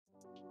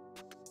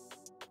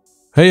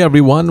Hey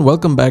everyone,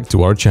 welcome back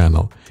to our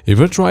channel. If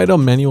you tried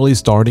on manually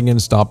starting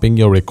and stopping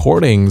your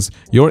recordings,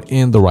 you're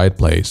in the right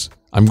place.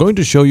 I'm going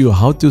to show you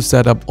how to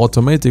set up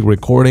automatic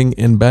recording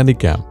in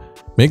Bandicam,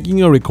 making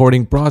your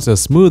recording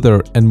process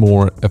smoother and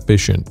more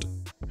efficient.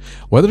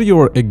 Whether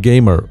you're a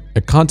gamer,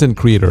 a content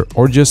creator,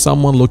 or just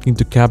someone looking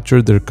to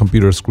capture their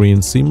computer screen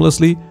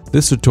seamlessly,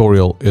 this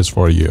tutorial is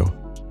for you.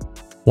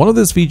 One of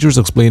these features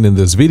explained in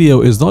this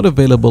video is not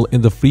available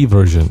in the free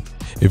version.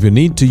 If you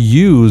need to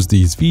use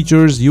these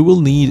features, you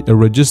will need a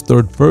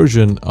registered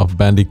version of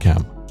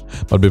Bandicam.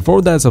 But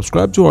before that,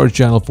 subscribe to our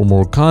channel for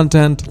more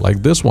content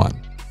like this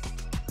one.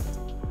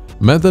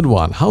 Method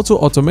 1. How to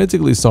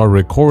automatically start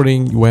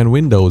recording when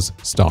Windows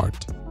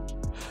start.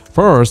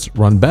 First,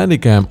 run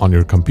Bandicam on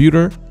your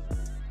computer,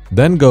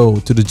 then go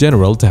to the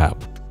General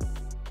tab.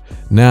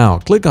 Now,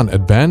 click on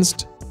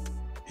Advanced.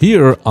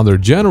 Here, under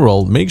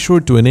General, make sure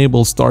to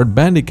enable Start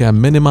Bandicam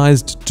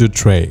Minimized to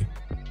Tray.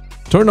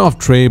 Turn off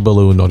Tray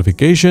Balloon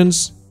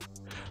notifications.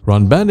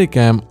 Run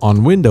Bandicam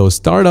on Windows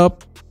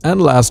Startup. And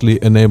lastly,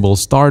 enable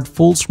Start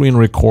Full Screen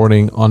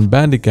Recording on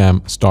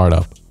Bandicam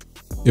Startup.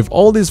 If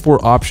all these four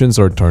options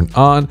are turned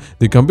on,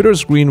 the computer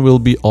screen will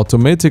be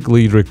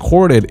automatically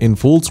recorded in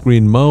full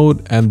screen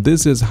mode, and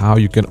this is how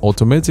you can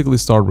automatically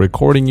start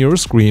recording your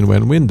screen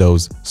when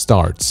Windows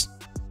starts.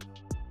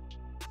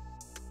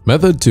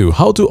 Method 2.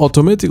 How to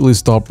automatically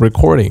stop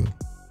recording.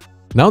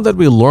 Now that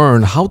we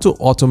learned how to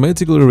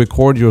automatically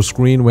record your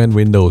screen when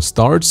Windows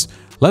starts,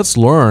 let's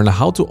learn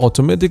how to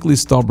automatically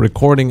stop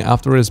recording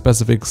after a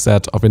specific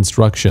set of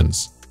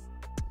instructions.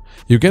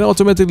 You can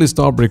automatically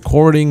stop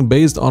recording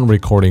based on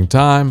recording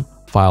time,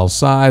 file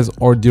size,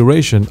 or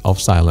duration of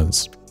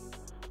silence.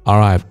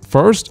 Alright,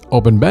 first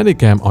open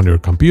Bandicam on your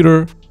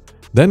computer,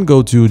 then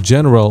go to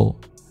General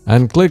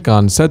and click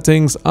on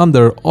Settings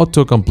under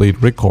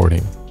Autocomplete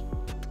Recording.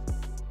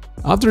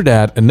 After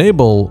that,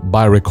 enable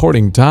by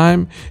recording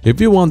time if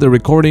you want the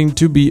recording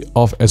to be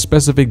of a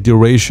specific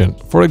duration,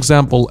 for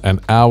example an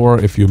hour,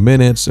 a few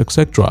minutes,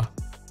 etc.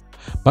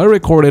 By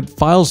recorded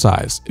file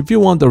size if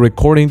you want the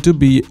recording to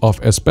be of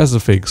a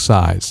specific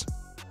size.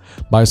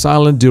 By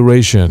silent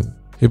duration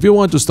if you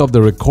want to stop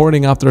the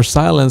recording after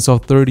silence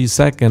of 30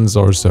 seconds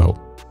or so.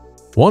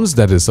 Once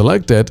that is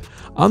selected,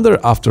 under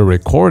After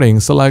Recording,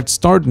 select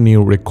Start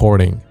New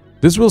Recording.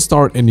 This will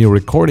start a new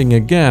recording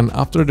again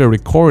after the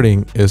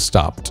recording is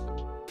stopped.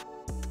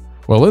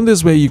 Well, in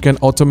this way, you can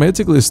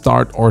automatically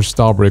start or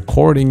stop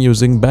recording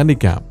using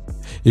Bandicam.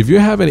 If you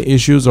have any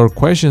issues or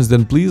questions,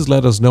 then please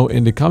let us know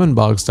in the comment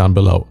box down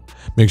below.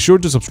 Make sure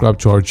to subscribe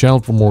to our channel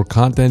for more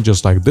content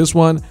just like this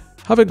one.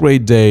 Have a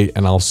great day,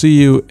 and I'll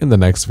see you in the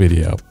next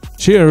video.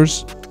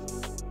 Cheers!